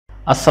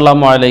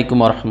আসসালামু আলাইকুম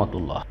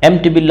রহমতুল্লাহ।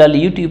 MT Billal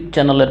YouTube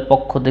চ্যানেলের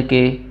পক্ষ থেকে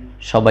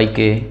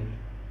সবাইকে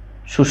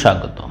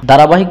সুস্বাগত।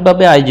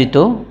 ধারাবাহিকভাবে আয়োজিত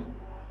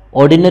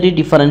অর্ডিনারি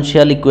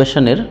ডিফারেনশিয়াল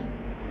ইকুয়েশনের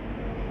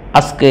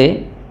আজকে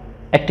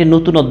একটি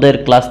নতুন অধ্যায়ের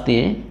ক্লাস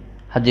নিয়ে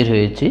হাজির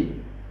হয়েছি।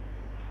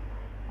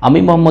 আমি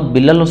মোহাম্মদ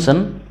বিল্লাল হোসেন,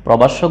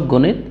 প্রভাষক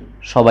গণিত।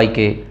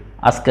 সবাইকে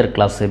আজকের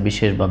ক্লাসে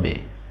বিশেষভাবে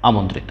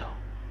আমন্ত্রিত।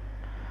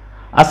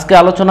 আজকে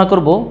আলোচনা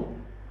করব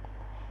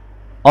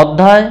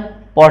অধ্যায়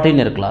 14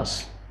 এর ক্লাস,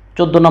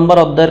 14 নম্বর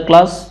অধ্যায়ের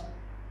ক্লাস,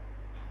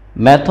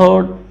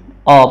 মেথড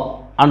অফ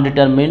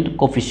আনডিটারমিন্ড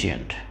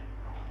কোফিসিয়েন্ট,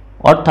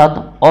 অর্থাৎ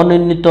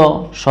অনির্ণীত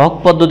সহগ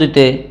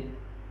পদ্ধতিতে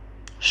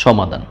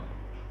সমাধান।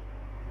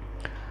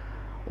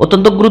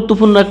 অত্যন্ত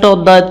গুরুত্বপূর্ণ একটা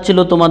অধ্যায় ছিল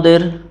তোমাদের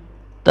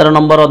 13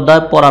 নম্বর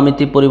অধ্যায়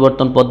পরামিতি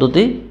পরিবর্তন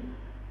পদ্ধতি।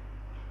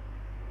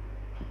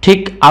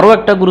 ঠিক আরও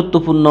একটা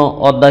গুরুত্বপূর্ণ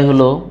অধ্যায়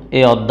হলো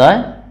এই অধ্যায়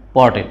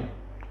 14,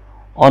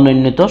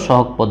 অনির্ণীত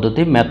সহগ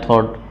পদ্ধতি,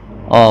 মেথড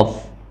অফ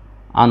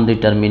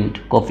আনডিটারমিন্ড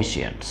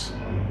কোফিসিয়েন্টস।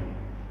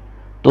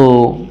 তো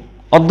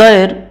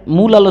অধ্যায়ের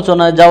মূল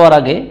আলোচনায় যাওয়ার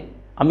আগে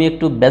আমি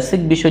একটু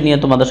বেসিক বিষয় নিয়ে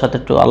তোমাদের সাথে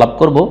একটু আলাপ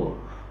করব।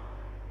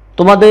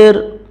 তোমাদের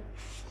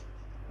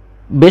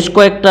বেশ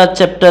কয়েকটা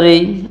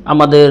চ্যাপ্টারেই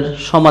আমাদের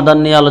সমাধান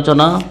নিয়ে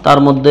আলোচনা, তার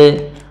মধ্যে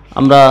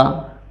আমরা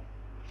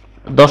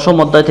 10ম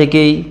অধ্যায়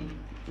থেকেই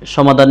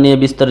সমাধান নিয়ে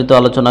বিস্তারিত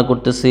আলোচনা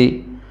করতেছি।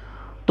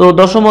 তো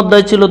 10ম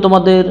অধ্যায় ছিল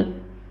তোমাদের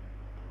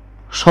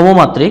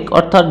সমমাত্রিক,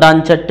 অর্থাৎ ডান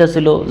চারটা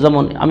ছিল,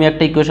 যেমন আমি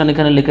একটা ইকুয়েশন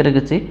এখানে লিখে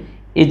রেখেছি,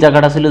 এই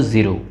জায়গাটা ছিল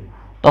 0,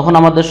 তখন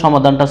আমাদের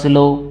সমাধানটা ছিল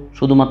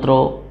শুধুমাত্র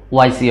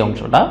YC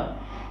অংশটা।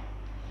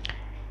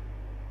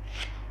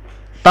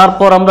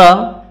 তারপর আমরা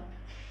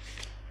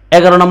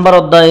 11 নম্বর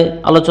অধ্যায়ে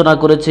আলোচনা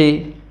করেছি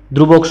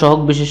ধ্রুবক সহগ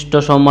বিশিষ্ট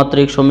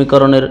সমমাত্রিক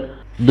সমীকরণের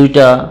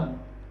 2টা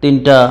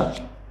 3টা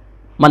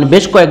মানে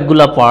বেশ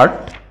কয়েকগুলা পার্ট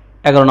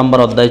 11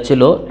 নম্বর অধ্যায়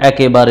ছিল,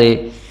 একেবারে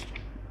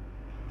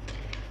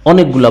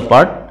অনেকগুলা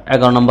পার্ট।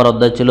 11 নম্বর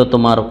অধ্যায় ছিল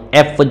তোমার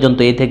F পর্যন্ত,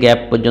 A থেকে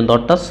F পর্যন্ত,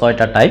 অর্থাৎ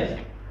 6টা টাইপ।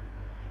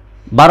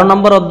 12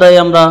 নম্বর অধ্যায়ে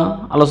আমরা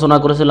আলোচনা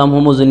করেছিলাম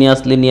হোমোজিনিয়াস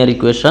লিনিয়ার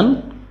ইকুয়েশন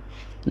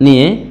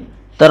নিয়ে।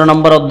 13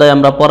 নম্বর অধ্যায়ে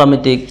আমরা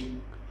পরামিতিক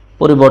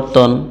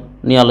পরিবর্তন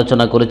নিয়ে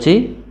আলোচনা করেছি।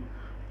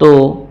 তো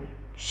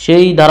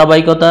সেই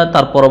ধারাবাহিকতা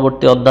তার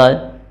পরবর্তী অধ্যায়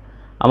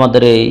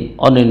আমাদের এই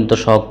অনির্ণীত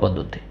সহগ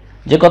পদ্ধতি।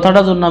 যে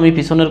কথাটার জন্য আমি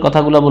পিছনের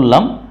কথাগুলো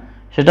বললাম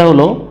সেটা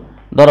হলো,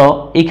 ধরো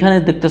এইখানে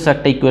দেখতেছো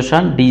একটা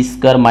ইকুয়েশন d²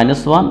 -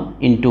 1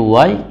 *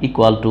 y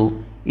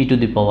 =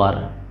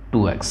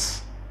 e⁻²x।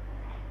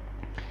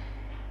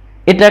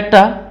 এটা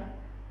একটা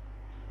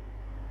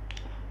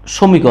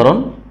সমীকরণ।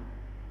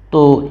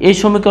 তো এই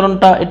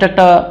সমীকরণটা, এটা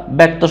একটা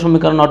ব্যক্ত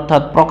সমীকরণ,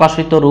 অর্থাৎ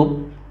প্রকাশিত রূপ,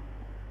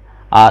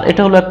 আর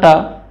এটা হলো একটা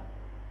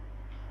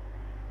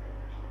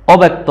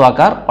অব্যক্ত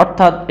আকার,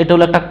 অর্থাৎ এটা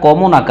হলো একটা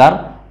কমন আকার।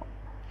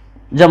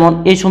 যেমন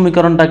এই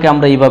সমীকরণটাকে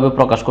আমরা এইভাবে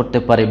প্রকাশ করতে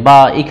পারি, বা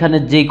এখানে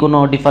যে কোনো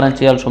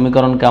ডিফারেন্সিয়াল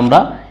সমীকরণকে আমরা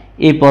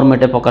এই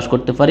ফরম্যাটে প্রকাশ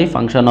করতে পারি,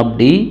 function of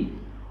d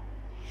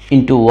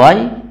 * y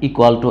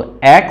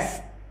 = x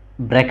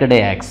ব্র্যাকেটে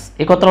x।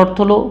 এই কথার অর্থ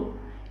হলো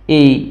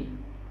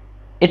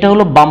এটা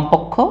হলো বাম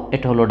পক্ষ,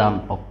 এটা হলো ডান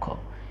পক্ষ।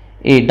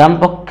 এই ডান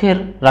পক্ষের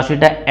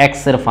রাশিটা x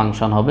এর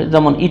ফাংশন হবে,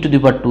 যেমন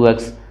e⁻²x,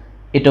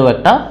 এটাও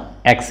একটা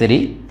x এরই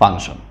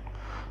ফাংশন।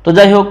 তো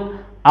যাই হোক,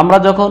 আমরা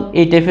যখন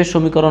এই টাইপের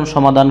সমীকরণ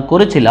সমাধান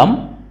করেছিলাম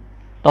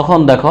তখন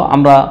দেখো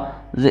আমরা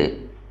যে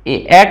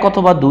 1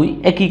 অথবা 2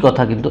 একই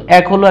কথা, কিন্তু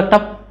 1 হলো একটা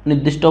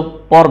নির্দিষ্ট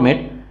ফরম্যাট,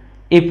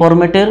 এই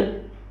ফরম্যাটের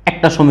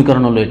একটা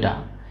সমীকরণ হলো এটা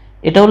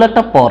হলো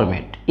একটা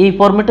ফরম্যাট, এই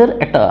ফরম্যাটের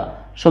একটা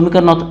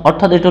সমীকরণ,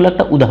 অর্থাৎ এটা হলো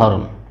একটা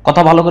উদাহরণ।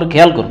 কথা ভালো করে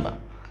খেয়াল করবা।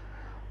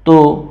 তো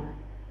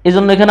এই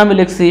জন্য এখানে আমি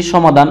লিখছি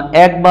সমাধান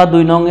 1 বা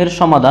 2 নং এর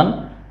সমাধান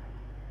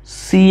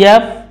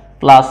CF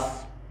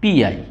 +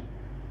 PI।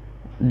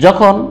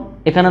 যখন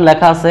এখানে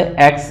লেখা আছে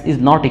x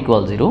 ≠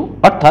 0,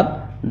 অর্থাৎ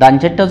ডান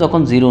সাইডটা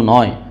যখন 0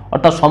 নয়,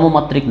 অর্থাৎ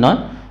সমমাত্রিক নয়,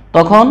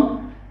 তখন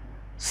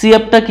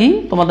CFটা কি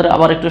তোমাদের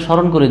আবার একটু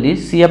স্মরণ করে দিই।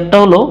 CFটা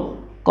হলো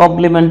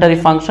কমপ্লিমেন্টারি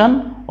ফাংশন,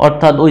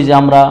 অর্থাৎ ওই যে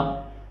আমরা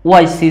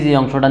YC যে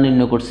অংশটা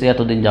নির্ণয় করছি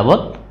এতদিন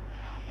যাবত,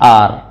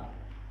 আর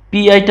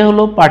PIটা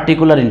হলো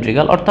পার্টিকুলার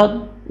ইন্টিগ্রাল, অর্থাৎ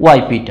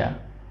YPটা।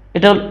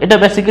 এটা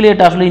বেসিক্যালি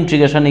এটা আসলে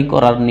ইন্টিগ্রেশনই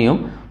করার নিয়ম।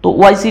 তো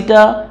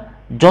YCটা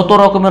যত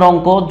রকমের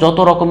অঙ্ক, যত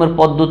রকমের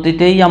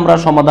পদ্ধতিতেই আমরা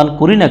সমাধান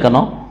করি না কেন,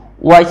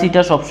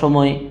 YCটা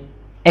সবসময়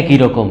একই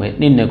রকমের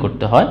নির্ণয়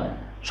করতে হয়।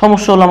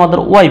 সমস্যা হলো আমাদের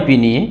YP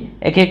নিয়ে,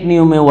 এক এক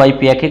নিয়মে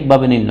YP এক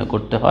একভাবে নির্ণয়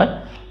করতে হয়।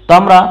 তো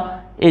আমরা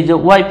এই যে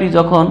YP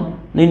যখন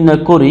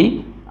নির্ণয় করি,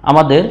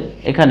 আমাদের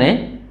এখানে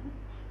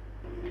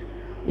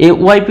এই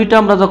YPটা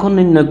আমরা যখন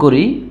নির্ণয়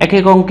করি, এক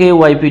এক অঙ্কে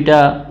YPটা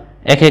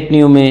এক এক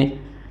নিয়মে,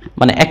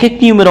 মানে এক এক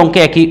নিয়মের অঙ্কে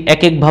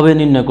এক একভাবে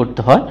নির্ণয়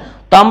করতে হয়।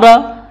 তো আমরা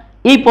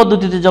এই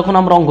পদ্ধতিতে যখন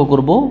আমরা অঙ্ক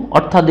করব,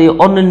 অর্থাৎ এই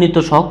অনির্ণীত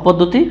সহগ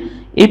পদ্ধতি,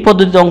 এই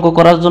পদ্ধতিতে অঙ্ক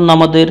করার জন্য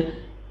আমাদের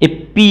এই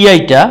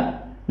PIটা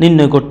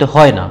নির্ণয় করতে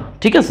হয় না,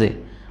 ঠিক আছে?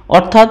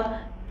 অর্থাৎ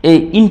এই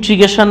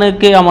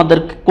ইন্টিগ্রেশনকে আমাদের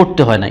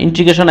করতে হয় না,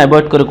 ইন্টিগ্রেশন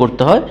অ্যাভয়েড করে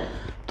করতে হয়।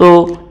 তো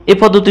এই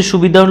পদ্ধতির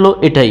সুবিধা হলো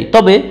এটাই।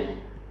 তবে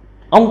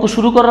অঙ্ক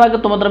শুরু করার আগে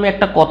তোমাদের আমি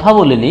একটা কথা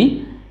বলে নিই,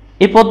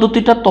 এই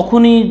পদ্ধতিটা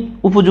তখনই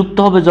উপযুক্ত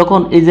হবে যখন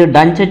এই যে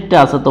ডান সাইডটা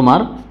আছে তোমার,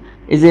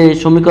 এই যে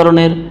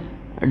সমীকরণের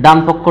ডান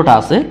পক্ষটা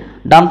আছে,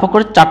 ডান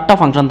পক্ষের 4টা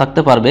ফাংশন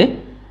থাকতে পারবে।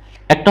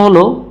 একটা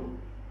হলো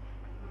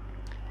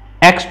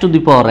x to the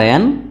power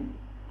n,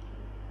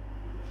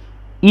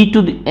 e to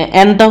the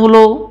nটা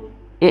হলো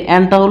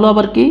nটা হলো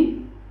আবার কি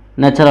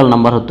ন্যাচারাল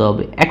নাম্বার হতে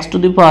হবে, x to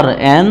the power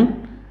n,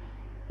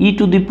 e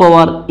to the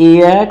power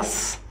ax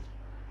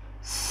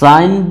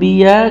sin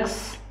bx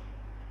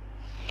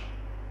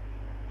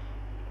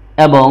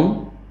এবং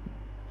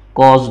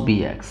cos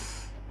bx।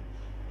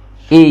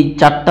 এই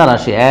 4টা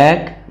রাশি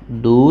 1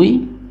 2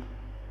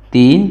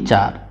 3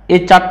 4, এই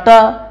 4টা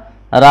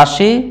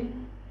রাশি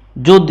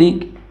যদি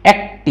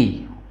একটি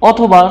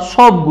অথবা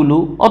সবগুলো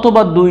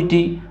অথবা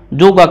 2টি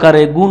যোগ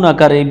আকারে, গুণ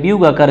আকারে,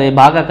 বিয়োগ আকারে,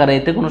 ভাগ আকারে,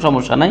 এতে কোনো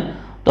সমস্যা নাই।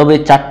 তবে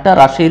 4টা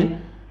রাশির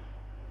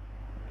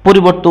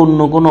পরিবর্তে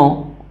অন্য কোনো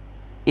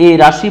এই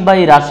রাশি বা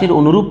এই রাশির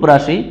অনুরূপ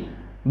রাশি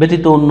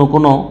ব্যতীত অন্য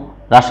কোনো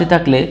রাশি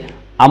থাকলে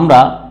আমরা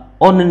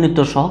অনির্ণীত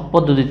সহগ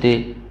পদ্ধতিতে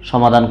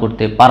সমাধান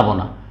করতে পারবো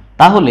না।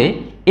 তাহলে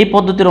এই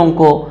পদ্ধতির অঙ্ক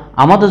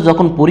আমাদের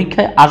যখন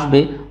পরীক্ষায় আসবে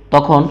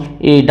তখন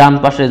এই ডান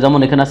পাশে যেমন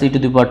এখানে আছে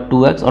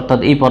e⁻²x অর্থাৎ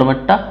এই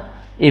ফরম্যাটটা,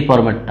 এই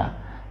ফরম্যাটটা,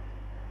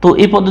 তো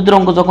এই পদ্ধতির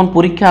অঙ্ক যখন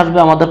পরীক্ষা আসবে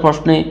আমাদের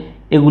প্রশ্নে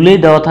এগুলোই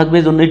দেওয়া থাকবে,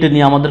 এই জন্য এটা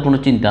নিয়ে আমাদের কোনো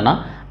চিন্তা না।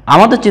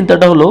 আমাদের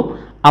চিন্তাটা হলো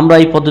আমরা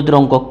এই পদ্ধতির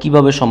অঙ্ক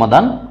কিভাবে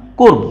সমাধান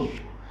করব।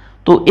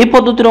 তো এই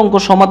পদ্ধতির অঙ্ক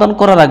সমাধান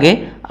করার আগে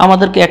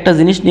আমাদেরকে একটা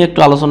জিনিস নিয়ে একটু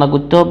আলোচনা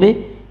করতে হবে,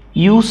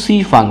 ইউসি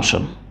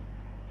ফাংশন,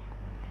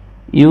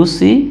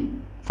 ইউসি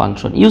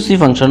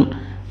ফাংশন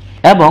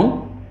এবং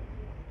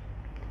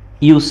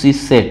ইউসি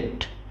সেট,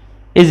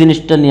 এই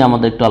জিনিসটা নিয়ে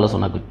আমাদের একটু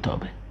আলোচনা করতে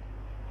হবে।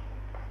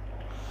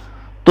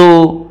 তো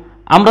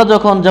আমরা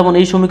যখন যেমন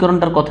এই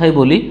সমীকরণটার কথাই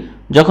বলি,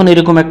 যখন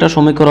এরকম একটা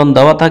সমীকরণ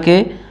দেওয়া থাকে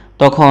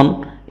তখন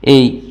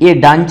এই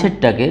ডান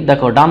সাইডটাকে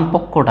দেখো, ডান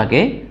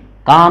পক্ষটাকে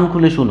কান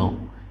খুলে শুনো,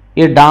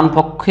 এর ডান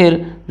পক্ষের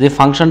যে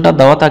ফাংশনটা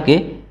দেওয়া থাকে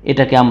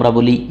এটাকে আমরা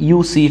বলি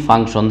ইউসি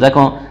ফাংশন।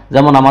 দেখো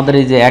যেমন আমাদের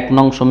এই যে 1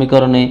 নং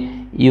সমীকরণে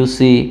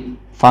ইউসি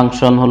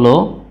ফাংশন হলো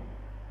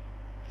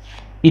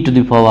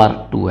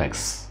e⁻²x।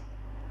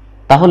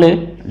 তাহলে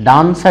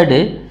ডান সাইডে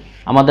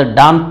আমাদের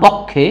ডান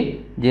পক্ষে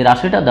যে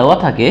রাশিটা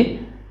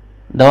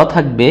দেওয়া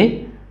থাকবে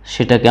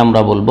সেটাকে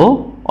আমরা বলবো,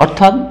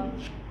 অর্থাৎ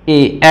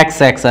এই x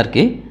আর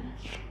কি,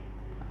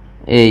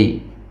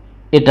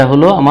 এটা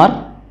হলো আমার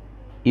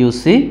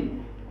ইউসি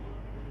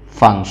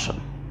ফাংশন।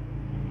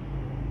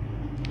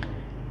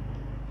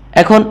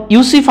 এখন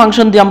ইউসি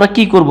ফাংশন দিয়ে আমরা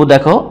কি করব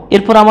দেখো,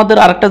 এরপর আমাদের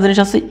আরেকটা জিনিস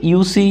আছে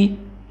ইউসি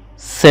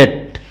সেট।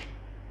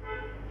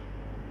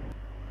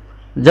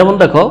 যেমন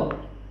দেখো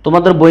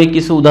তোমাদের বইয়ে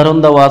কিছু উদাহরণ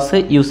দেওয়া আছে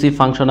ইউসি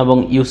ফাংশন এবং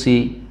ইউসি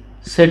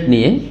সেট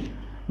নিয়ে,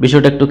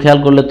 বিষয়টা একটু খেয়াল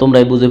করলে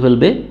তোমরাই বুঝে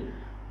ফেলবে।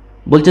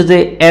 বলছে যে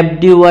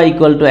f/dy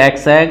 =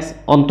 x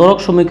অন্তরক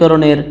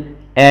সমীকরণের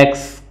x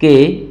কে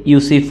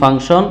ইউসি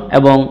ফাংশন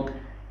এবং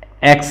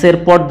x এর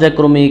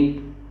পর্যায়ক্রমিক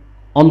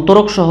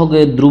অন্তরক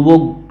সহগে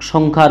ধ্রুবক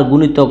সংখ্যার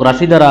গুণিতক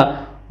রাশি দ্বারা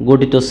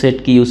গঠিত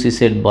সেটকে ইউসি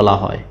সেট বলা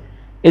হয়।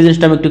 এই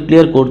জিনিসটা আমি একটু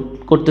ক্লিয়ার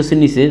করতেছি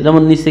নিচে,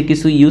 যেমন নিচে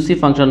কিছু ইউসি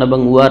ফাংশন এবং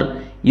উয়ার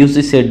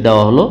ইউসি সেট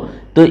দেওয়া হলো।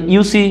 তো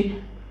ইউসি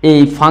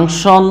এই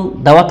ফাংশন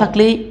দেওয়া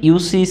থাকলে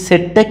ইউসি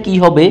সেটটা কি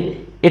হবে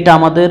এটা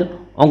আমাদের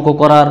অঙ্ক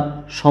করার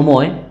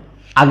সময়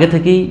আগে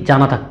থেকেই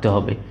জানা থাকতে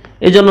হবে।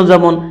 এই জন্য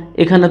যেমন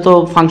এখানে তো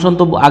ফাংশন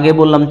তো আগে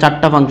বললাম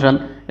 4টা ফাংশন,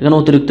 এখানে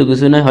অতিরিক্ত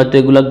কিছু নয়, হয়তো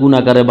এগুলা গুণ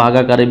আকারে, ভাগ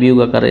আকারে, বিয়োগ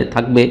আকারে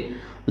থাকবে।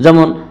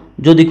 যেমন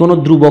যদি কোনো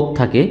ধ্রুবক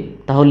থাকে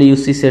তাহলে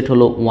ইউসি সেট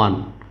হলো 1।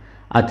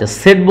 আচ্ছা,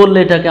 সেট বললে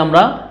এটাকে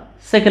আমরা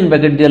সেকেন্ড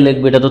ব্র্যাকেট দিয়ে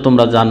লিখবো, এটা তো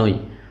তোমরা জানোই।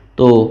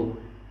 তো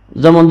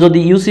যেমন যদি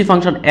ইউসি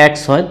ফাংশন x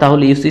হয়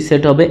তাহলে ইউসি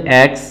সেট হবে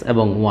x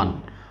এবং 1।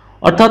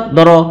 অর্থাৎ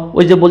ধরো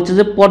ওই যে বলছে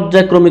যে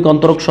পর্যায়ক্রমিক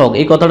অন্তরক সহগ,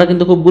 এই কথাটা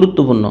কিন্তু খুব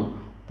গুরুত্বপূর্ণ।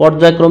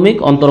 পর্যায়ক্রমিক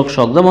অন্তরক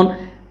সহগ, যেমন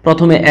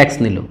প্রথমে x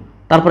নিল,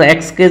 তারপর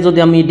x কে যদি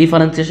আমি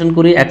ডিফারেন্সিয়েশন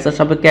করি x এর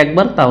সাপেক্ষে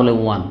একবার তাহলে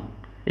 1,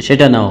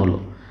 সেটা নেওয়া হলো।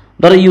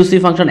 ধরো ইউসি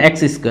ফাংশন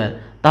x²,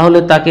 তাহলে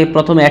তাকে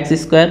প্রথমে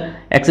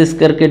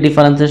x² কে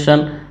ডিফারেন্সিয়েশন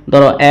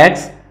ধরো x,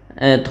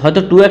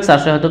 হয়তো 2x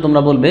আসে, হয়তো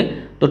তোমরা বলবে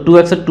তো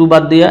 2x এর 2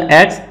 বাদ দিয়ে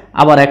x,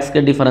 আবার x কে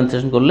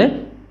ডিফারেন্সিয়েশন করলে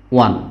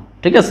 1,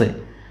 ঠিক আছে।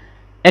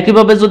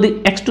 একইভাবে যদি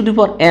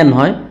x⁴n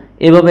হয়,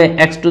 এভাবে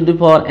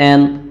x⁴n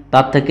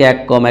তার থেকে 1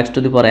 কম x⁴n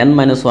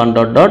 - 1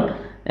 ডট ডট,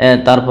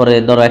 তারপরে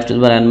ধরো x⁴n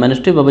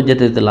 - 2, এভাবে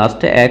যেতে যেতে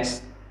লাস্টে x,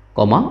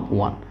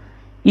 1।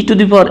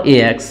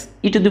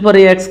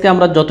 e⁻ax কে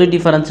আমরা যতই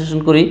ডিফারেন্সিয়েশন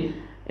করি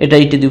এটা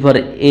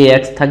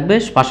e⁻ax থাকবে,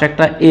 পাশে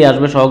একটা a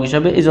আসবে সহগ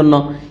হিসাবে। এই জন্য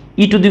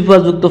e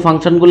যুক্ত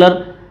ফাংশনগুলোর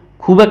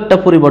খুব একটা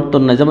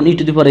পরিবর্তন নাই, যেমন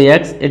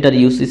e⁻ax এটার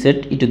ইউসি সেট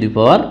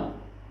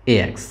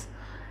e⁻ax।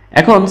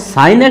 এখন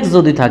sin x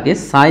যদি থাকে,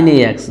 sin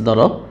ax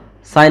ধরো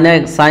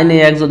sin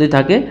ax যদি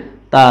থাকে,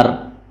 তার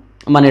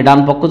মানে ডান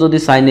পক্ষ যদি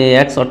sin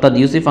ax অর্থাৎ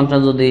ইউসি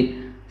ফাংশন যদি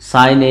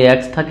sin ax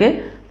থাকে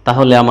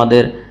তাহলে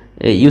আমাদের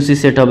ইউসি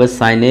সেট হবে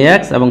sin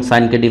ax এবং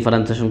sin কে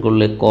ডিফারেন্সিয়েশন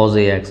করলে cos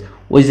ax।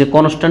 ওই যে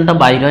কনস্ট্যান্টটা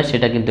বাইরে হয়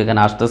সেটা কিন্তু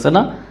এখানে আসতেছে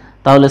না,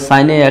 তাহলে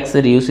sin ax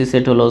এর ইউসি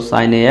সেট হলো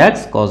sin ax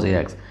cos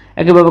ax।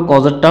 একইভাবে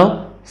cos এরটাও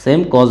same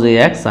cos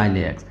ax sin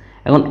ax।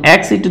 এখন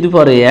x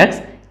e⁻ax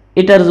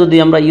এটার যদি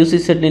আমরা ইউসি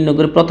সেট নির্ণয়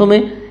করি, প্রথমে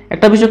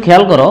একটা বিষয়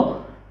খেয়াল করো,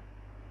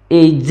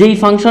 এই যেই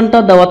ফাংশনটা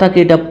দেওয়া থাকে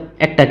এটা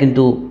একটা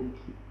কিন্তু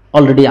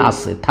অলরেডি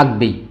আছে,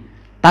 থাকবেই।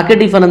 তাকে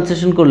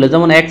ডিফারেন্সিয়েশন করলে,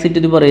 যেমন x E to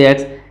the power A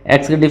x,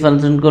 এক্সকে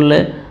ডিফারেন্সিয়েশন করলে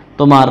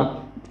তোমার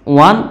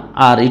 1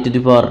 আর ই to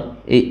the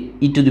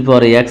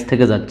power A x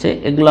থেকে যাচ্ছে।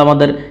 এগুলো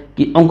আমাদের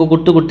কি অঙ্ক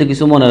করতে করতে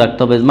কিছু মনে রাখতে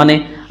হবে, মানে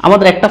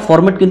আমাদের একটা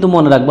ফরম্যাট কিন্তু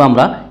মনে রাখবো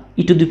আমরা,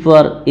 ই টু দি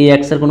পাওয়ার এ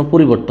এক্সের কোনো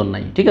পরিবর্তন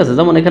নাই, ঠিক আছে।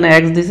 যেমন এখানে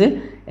এক্স দিছে,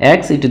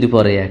 x E to the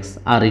power A x,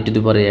 R E to the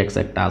power A x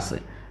একটা আছে,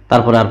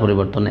 তারপরে আর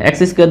পরিবর্তন নেই। এক্স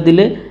স্কোয়ার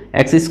দিলে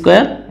এক্স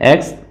স্কোয়ার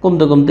এক্স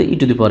কমতে কমতে ই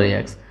to the power A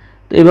x.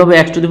 তো এইভাবে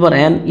x to the power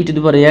N E to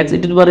the power A x, E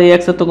to the পাওয়ার এ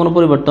এক্সের তো কোনো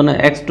পরিবর্তন নেই,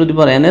 x to the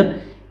power N এর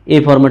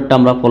এই ফরম্যাটটা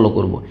আমরা ফলো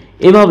করব।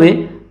 এইভাবে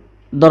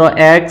ধরো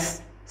এক্স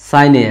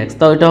সাইন এ এক্স,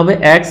 তাও এটা হবে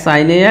এক্স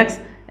সাইন এ এক্স,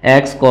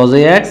 এক্স কজ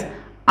এ এক্স,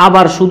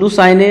 আবার শুধু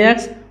সাইন এ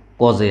এক্স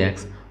কজ এ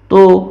এক্স। তো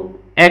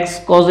এক্স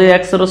কজ এ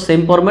এক্সেরও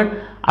সেম ফরম্যাট।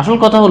 আসল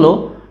কথা হলো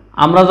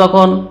আমরা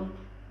যখন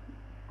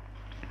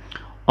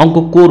অঙ্ক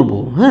করব,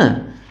 হ্যাঁ,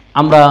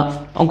 আমরা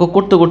অঙ্ক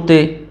করতে করতে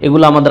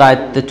এগুলো আমাদের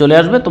আয়ত্তে চলে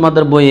আসবে।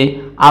 তোমাদের বইয়ে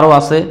আরও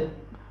আছে,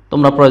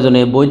 তোমরা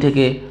প্রয়োজনে বই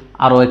থেকে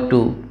আরও একটু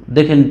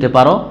দেখে নিতে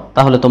পারো,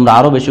 তাহলে তোমরা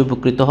আরও বেশি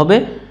উপকৃত হবে।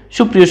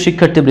 সুপ্রিয়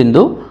শিক্ষার্থীবৃন্দ,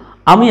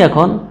 আমি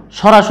এখন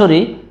সরাসরি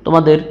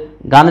তোমাদের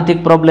গাণিতিক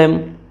প্রবলেম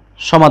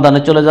সমাধানে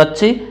চলে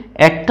যাচ্ছি।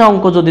 একটা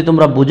অঙ্ক যদি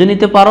তোমরা বুঝে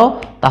নিতে পারো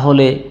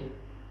তাহলে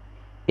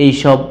এই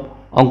সব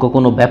অঙ্ক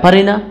কোনো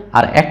ব্যাপারই না,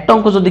 আর একটা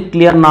অঙ্ক যদি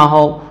ক্লিয়ার না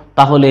হও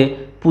তাহলে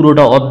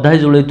পুরোটা অধ্যায়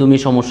জুড়ে তুমি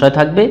সমস্যায়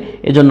থাকবে।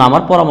 এজন্য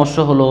আমার পরামর্শ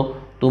হলো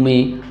তুমি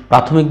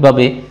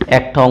প্রাথমিকভাবে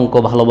একটা অঙ্ক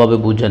ভালোভাবে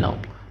বুঝে নাও,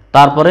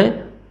 তারপরে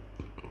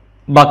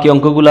বাকি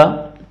অঙ্কগুলা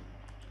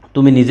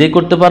তুমি নিজেই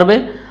করতে পারবে।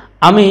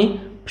 আমি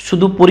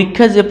শুধু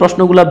পরীক্ষায় যে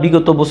প্রশ্নগুলো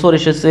বিগত বছর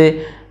এসেছে,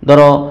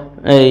 ধরো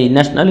এই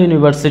ন্যাশনাল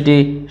ইউনিভার্সিটি,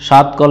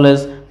 7 কলেজ,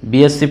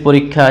 বিএসসি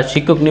পরীক্ষা,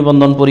 শিক্ষক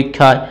নিবন্ধন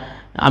পরীক্ষায়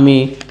আমি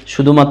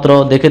শুধুমাত্র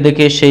দেখে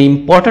দেখে সেই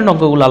ইম্পর্ট্যান্ট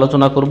অঙ্কগুলো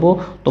আলোচনা করব।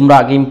 তোমরা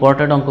আগে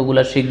ইম্পর্ট্যান্ট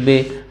অঙ্কগুলো শিখবে,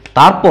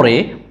 তারপরে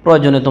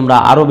প্রয়োজনে তোমরা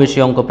আরও বেশি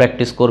অঙ্ক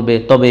প্র্যাকটিস করবে।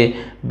 তবে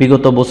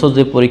বিগত বছর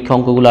যে পরীক্ষা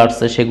অঙ্কগুলো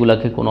আসছে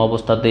সেগুলোকে কোনো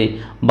অবস্থাতেই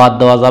বাদ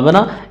দেওয়া যাবে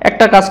না।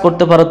 একটা কাজ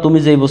করতে পারো, তুমি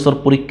যেই বছর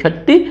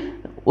পরীক্ষার্থী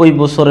ওই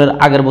বছরের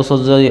আগের বছর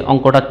যে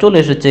অঙ্কটা চলে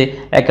এসেছে,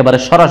 একেবারে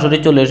সরাসরি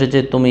চলে এসেছে,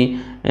 তুমি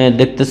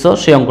দেখতেছো,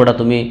 সেই অঙ্কটা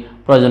তুমি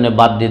প্রয়োজনে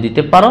বাদ দিয়ে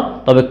দিতে পারো,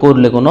 তবে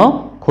করলে কোনো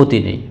ক্ষতি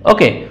নেই।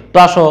 ওকে, তো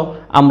আসো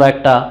আমরা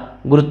একটা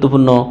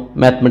গুরুত্বপূর্ণ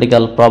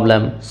ম্যাথমেটিক্যাল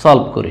প্রবলেম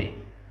সলভ করি।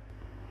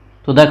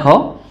 তো দেখো,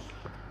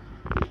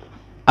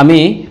 আমি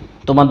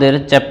তোমাদের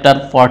চ্যাপ্টার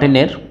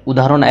 14-এর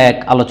উদাহরণ 1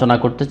 আলোচনা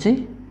করতেছি।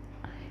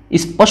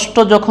 স্পষ্ট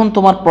যখন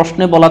তোমার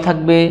প্রশ্নে বলা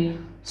থাকবে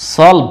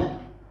solve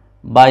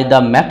by the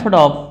method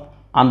of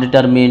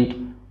আনডিটারমিন্ড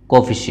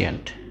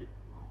coefficient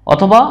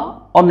অথবা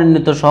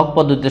অনির্ণীত সহগ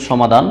পদ্ধতিতে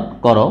সমাধান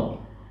করো,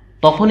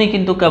 তখনই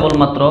কিন্তু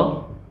কেবলমাত্র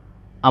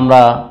আমরা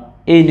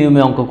এই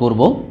নিয়মে অঙ্ক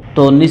করব।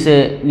 তো নিচে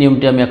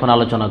নিয়মটি আমি এখন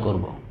আলোচনা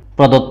করব।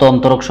 প্রদত্ত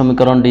অন্তরক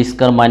সমীকরণ D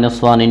square minus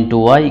 1 into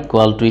Y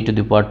equal to E to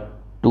the power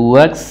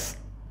 2x।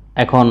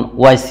 এখন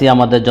ওয়াইসি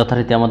আমাদের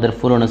যথারীতি আমাদের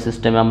পুরনো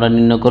সিস্টেমে আমরা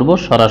নির্ণয় করব,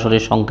 সরাসরি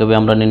সংক্ষেপে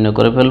আমরা নির্ণয়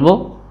করে ফেলব।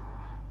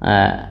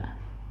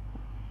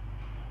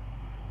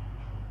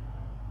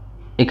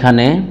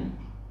 এখানে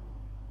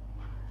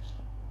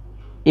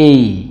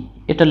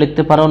এটা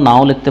লিখতে পারো,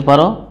 নাও লিখতে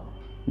পারো,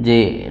 যে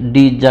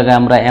ডি জায়গায়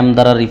আমরা এম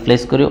দ্বারা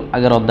রিপ্লেস করি।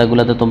 আগের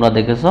অধ্যায়গুলোতে তোমরা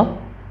দেখেছো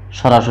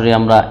সরাসরি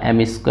আমরা M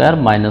square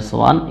minus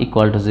 1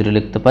 equal to 0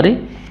 লিখতে পারি।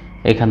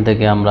 এখান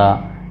থেকে আমরা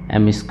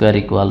M square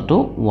equal to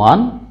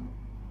 1,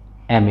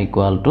 M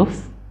equal to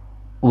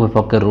উভয়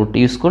পক্ষের রুট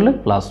ইউজ করলে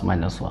প্লাস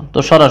মাইনাস 1। তো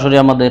সরাসরি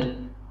আমাদের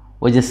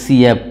ওই যে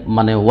সিএফ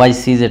মানে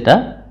ওয়াইসি, যেটা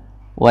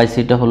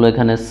ওয়াইসিটা হলো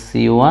এখানে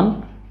C1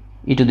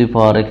 ই টু দি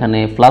পাওয়ার এখানে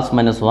প্লাস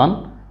মাইনাস 1,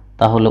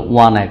 তাহলে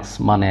 1x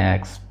মানে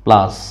x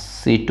plus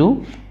C2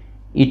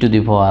 E to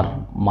the power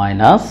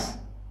minus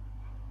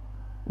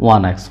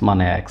 1x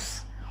মানে x।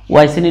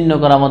 ওয়াইসি নির্ণয়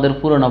করা আমাদের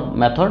পুরনো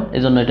মেথড,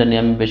 এজন্য এটা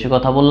নিয়ে আমি বেশি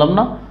কথা বললাম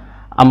না।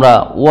 আমরা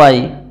ওয়াই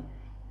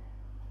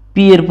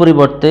পি এর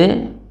পরিবর্তে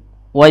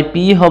ওয়াই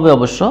পি হবে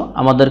অবশ্য।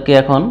 আমাদেরকে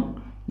এখন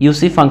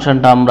ইউসি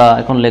ফাংশনটা আমরা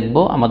এখন লিখব।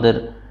 আমাদের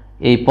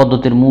এই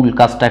পদ্ধতির মূল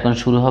কাজটা এখন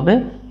শুরু হবে।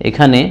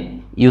 এখানে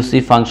ইউসি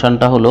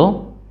ফাংশনটা হলো,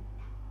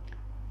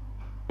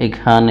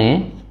 এখানে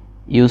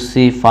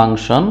ইউসি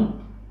ফাংশন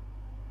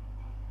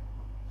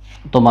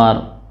তোমার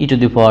ই টু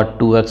দি পাওয়ার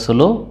 2x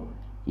হলো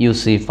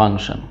ইউসি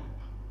function,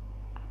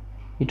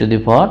 E to the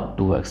power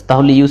 2x।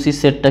 তাহলে ইউসি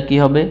সেটটা কি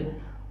হবে?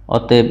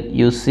 অতএব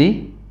ইউসি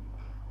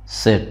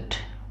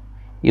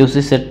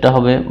সেটটা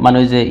হবে মানে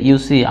ওই যে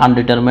ইউসি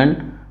আনডিটারমাইন্ড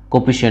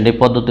কোফিসিয়েন্ট, এই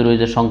পদ্ধতির ওই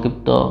যে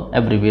সংক্ষিপ্ত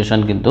অ্যাব্রিভিয়েশন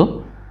কিন্তু।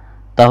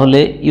 তাহলে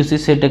ইউসি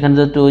সেট এখানে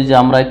যেহেতু ওই যে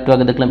আমরা একটু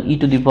আগে দেখলাম ই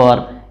to the power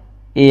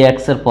A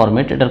x এর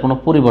ফরম্যাট, এটার কোনো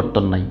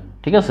পরিবর্তন নাই,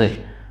 ঠিক আছে।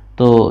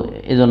 তো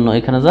এজন্য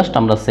এখানে জাস্ট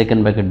আমরা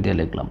সেকেন্ড ব্র্যাকেট দিয়ে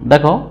লিখলাম।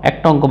 দেখো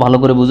একটা অঙ্ক ভালো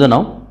করে বুঝে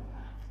নাও।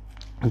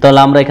 তাহলে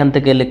আমরা এখান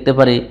থেকে লিখতে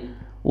পারি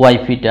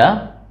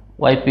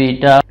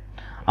ওয়াইপিটা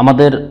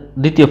আমাদের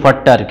দ্বিতীয়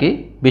পার্টটা আর কি,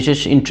 বিশেষ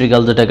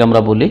ইন্টিগ্রাল যেটাকে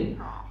আমরা বলি।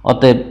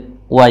 অতএব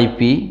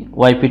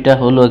ওয়াইপিটা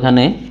হলো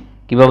এখানে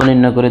কিভাবে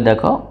নির্ণয় করে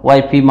দেখো,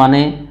 ওয়াইপি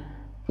মানে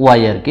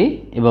ওয়াই আর কি,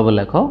 এভাবে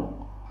লেখো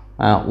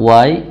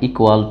ওয়াই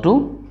ইকুয়াল টু,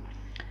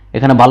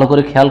 এখানে ভালো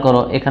করে খেয়াল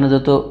করো, এখানে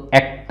যেহেতু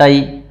একটাই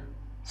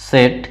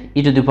set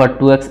E to the power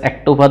 2x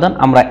একটা উপাদান,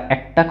 আমরা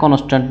একটা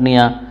কনস্ট্যান্ট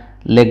নিয়ে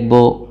লিখব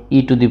ই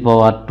টু দি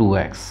পাওয়ার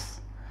 2x।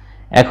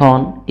 এখন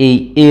এই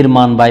এর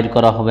মান বাইর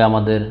করা হবে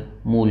আমাদের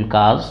মূল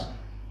কাজ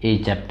এই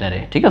চ্যাপ্টারে,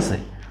 ঠিক আছে।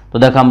 তো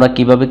দেখো আমরা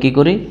কিভাবে কি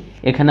করি,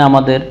 এখানে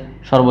আমাদের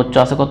সর্বোচ্চ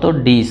আছে কত,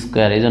 ডি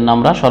স্কোয়ার, এই জন্য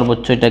আমরা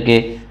সর্বোচ্চ এটাকে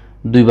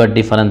দুইবার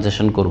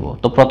ডিফারেন্সিয়েশন করব।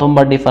 তো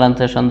প্রথমবার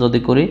ডিফারেন্সিয়েশন যদি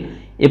করি,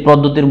 এই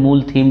পদ্ধতির মূল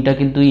থিমটা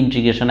কিন্তু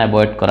ইন্টিগ্রেশন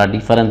অ্যাভয়েড করা,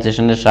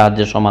 ডিফারেন্সিয়েশনের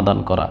সাহায্যে সমাধান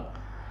করা।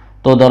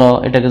 তো ধরো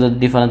এটাকে যদি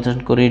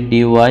ডিফারেন্সিয়েশন করি,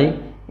 ডিওয়াই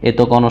এ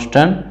তো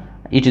constant,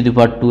 E to the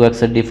power 2x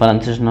এর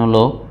ডিফারেন্সিয়েশন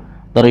হলো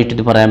ধরো ই to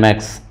the power mx,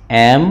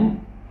 m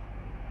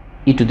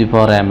E to the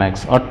power mx,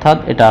 অর্থাৎ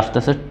এটা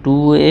আসতেছে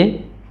 2a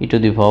E to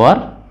the power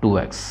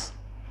 2x।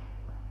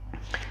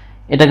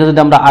 এটাকে যদি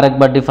আমরা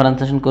আরেকবার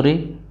ডিফারেন্সিয়েশন করি,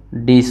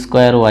 ডি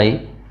স্কোয়ার ওয়াই,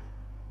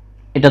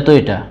 এটা তো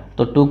এটা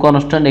তো 2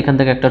 কনস্ট্যান্ট, এখান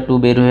থেকে একটা 2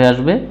 বের হয়ে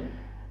আসবে,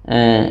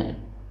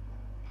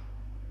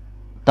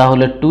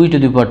 তাহলে 2 ই টু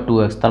দি পাওয়ার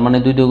 2x, তার মানে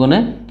 2 দুগুণে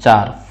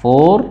 4,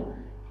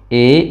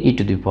 4a E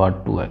to the power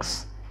 2x।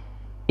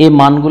 এই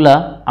মানগুলা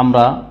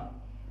আমরা,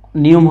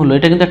 নিয়ম হলো,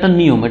 এটা কিন্তু একটা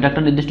নিয়ম, এটা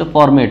একটা নির্দিষ্ট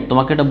ফরম্যাট,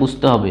 তোমাকে এটা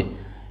বুঝতে হবে।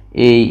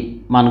 এই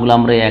মানগুলো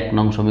আমরা 1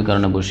 নং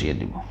সমীকরণে বসিয়ে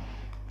দিব।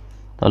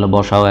 তাহলে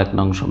বসাও 1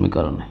 নং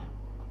সমীকরণে।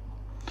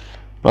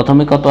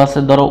 প্রথমে কত আছে,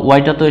 ধরো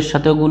ওয়াইটা তো এর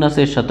সাথেও গুণ আছে,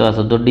 এর সাথেও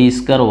আছে, তো D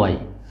square Y,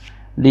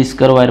 D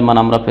square ওয়াইয়ের মান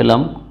আমরা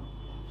পেলাম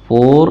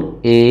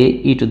 4a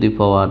E to the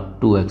power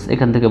 2x,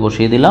 এখান থেকে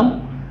বসিয়ে দিলাম।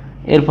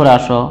 এরপরে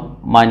আসো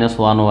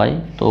 -1y,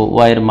 তো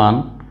ওয়াইয়ের মান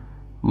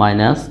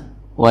মাইনাস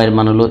ওয়াইয়ের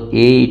মান হলো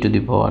a E to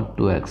the power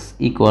 2x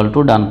equal to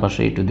ডান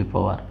পাশে ই টু দি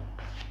পাওয়ার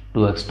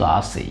 2x তো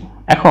আসেই।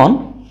 এখন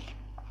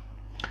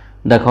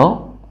দেখো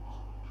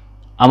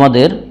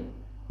আমাদের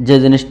যে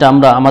জিনিসটা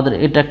আমাদের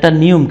এটা একটা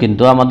নিয়ম,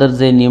 কিন্তু আমাদের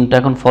যে নিয়মটা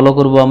এখন ফলো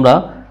করব আমরা,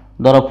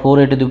 ধরো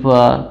 4a E to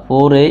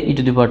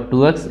the power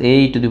 2x, a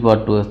E to the power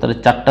 2x, তাহলে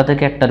 4টা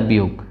থেকে একটার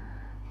বিয়োগ,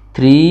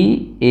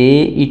 3a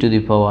E to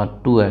the power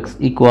 2x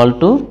equal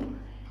to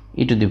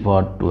E to the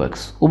power 2x।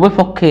 উভয়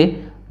পক্ষে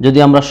যদি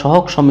আমরা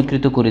সহগ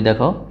সমীকৃত করি,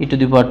 দেখো ই টু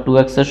দি পাওয়ার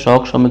 2x এর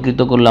সহগ সমীকৃত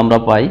করলে আমরা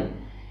পাই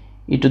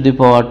ই টু দি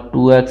পাওয়ার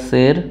 2x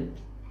এর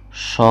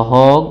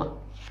সহগ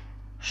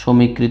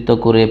সমীকৃত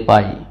করে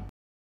পাই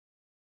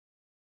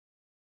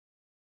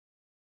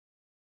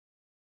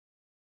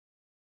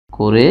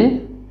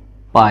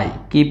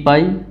কি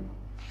পাই,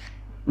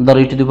 ধরো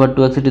ই to the power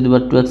 2x, E to the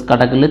power 2x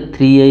কাটা গেলে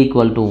 3a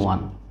equal to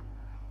 1,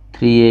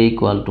 3a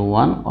equal to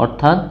 1,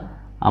 অর্থাৎ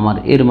আমার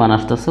এর মান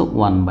আসতেছে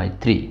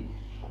 1/3।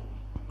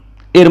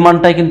 এর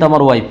মানটাই কিন্তু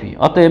আমার ওয়াইপি,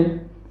 অতএব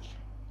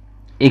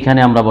এখানে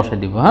আমরা বসাই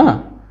দিব। হ্যাঁ,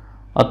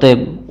 অতএব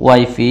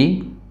ওয়াইপি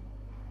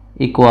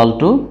ইকুয়াল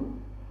টু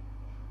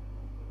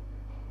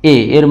এ,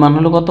 এর মান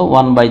হলো কত,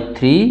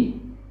 1/3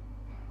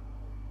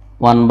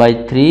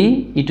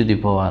 ই টু দি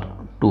পাওয়ার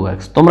 2x।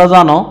 তোমরা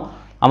জানো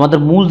আমাদের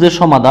মূল যে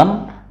সমাধান,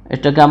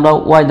 এটাকে আমরা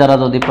ওয়াই দ্বারা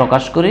যদি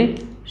প্রকাশ করি,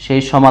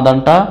 সেই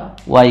সমাধানটা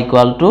ওয়াই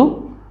ইকুয়াল টু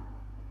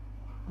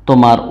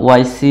তোমার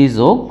ওয়াইসি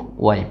যোগ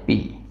ওয়াইপি।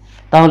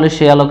 তাহলে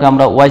সেই আলোকে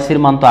আমরা ওয়াইসির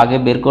মান তো আগে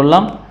বের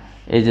করলাম,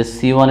 এই যে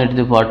c1 E to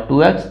the power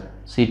 2x,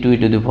 c2 E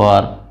to the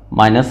power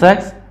 -x,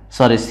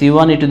 sorry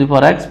c1 E to the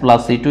power x plus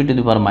c2 E to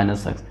the power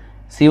 -x,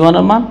 c1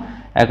 এর মান।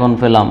 এখন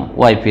পেলাম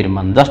ওয়াইপির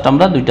মান, জাস্ট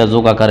আমরা দুইটা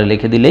যোগ আকারে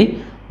লিখে দিলেই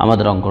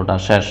আমাদের অঙ্কটা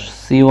শেষ।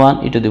 c1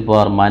 E to the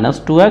power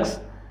 -2x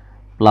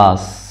plus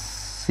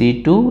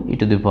c2 E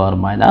to the power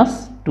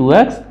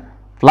 -2x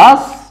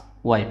plus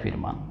ওয়াইপির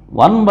মান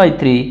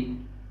 1/3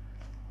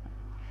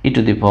 ই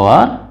টু দি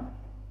পাওয়ার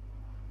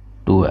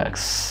 2x।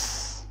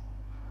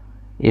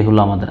 এই হলো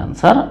আমাদের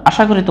অ্যান্সার।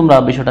 আশা করি তোমরা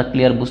বিষয়টা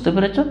ক্লিয়ার বুঝতে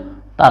পেরেছো।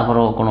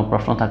 তারপরেও কোনো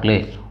প্রশ্ন থাকলে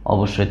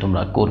অবশ্যই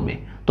তোমরা করবে।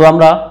 তো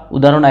আমরা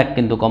উদাহরণ 1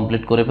 কিন্তু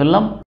কমপ্লিট করে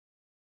ফেললাম।